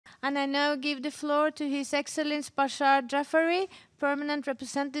And I now give the floor to His Excellency Bashar Jaafari, Permanent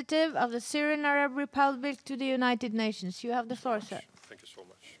Representative of the Syrian Arab Republic to the United Nations. You have the floor, sir. Thank you so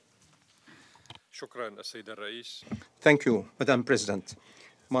much. Shukran, Sayyid al-Rais. Thank you, Madam President.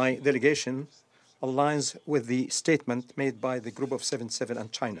 My delegation aligns with the statement made by the Group of 77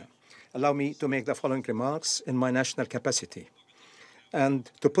 and China. Allow me to make the following remarks in my national capacity and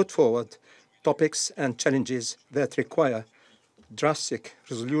to put forward topics and challenges that require drastic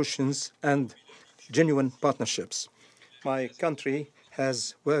resolutions and genuine partnerships. My country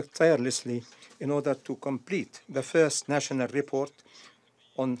has worked tirelessly in order to complete the first national report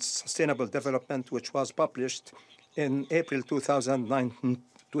on sustainable development, which was published in April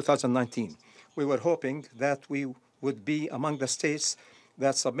 2019. We were hoping that we would be among the states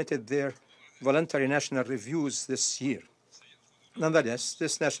that submitted their voluntary national reviews this year. Nonetheless,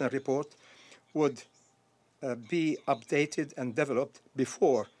 this national report would be updated and developed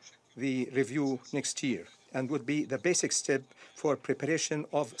before the review next year and would be the basic step for preparation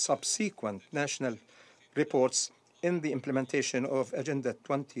of subsequent national reports in the implementation of Agenda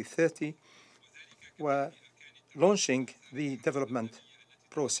 2030, where launching the development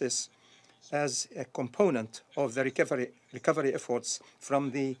process as a component of the recovery efforts from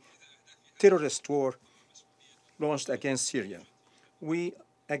the terrorist war launched against Syria. We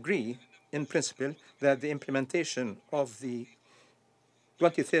agree in principle that the implementation of the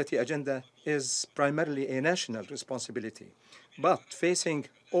 2030 agenda is primarily a national responsibility, but facing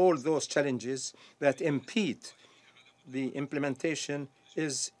all those challenges that impede the implementation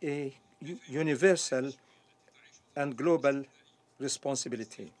is a universal and global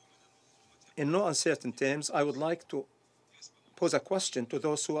responsibility. In no uncertain terms, I would like to pose a question to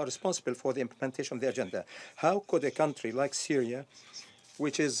those who are responsible for the implementation of the agenda. How could a country like Syria,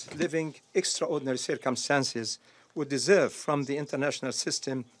 which is living extraordinary circumstances, would deserve from the international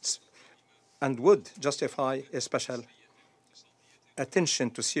system and would justify a special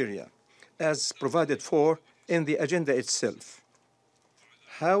attention to Syria, as provided for in the agenda itself?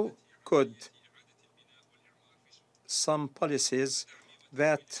 How could some policies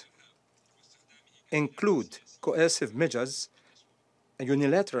that include coercive measures,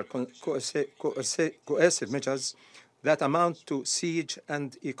 unilateral coercive measures that amount to siege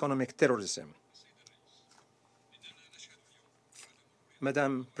and economic terrorism?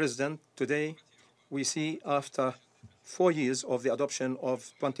 Madam President, today we see, after 4 years of the adoption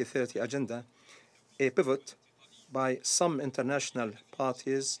of 2030 agenda, a pivot by some international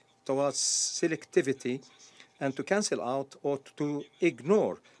parties towards selectivity and to cancel out or to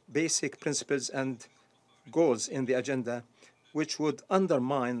ignore basic principles and goals in the agenda, which would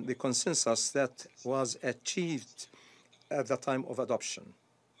undermine the consensus that was achieved at the time of adoption.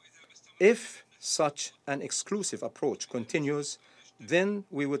 If such an exclusive approach continues, then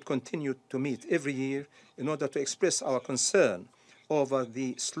we would continue to meet every year in order to express our concern over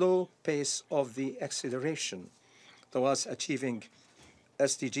the slow pace of the acceleration towards achieving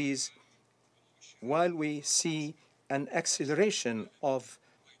SDGs, while we see an acceleration of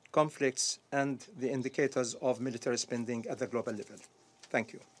conflicts and the indicators of military spending at the global level.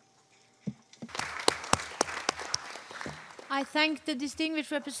 Thank you. I thank the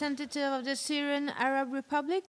distinguished representative of the Syrian Arab Republic.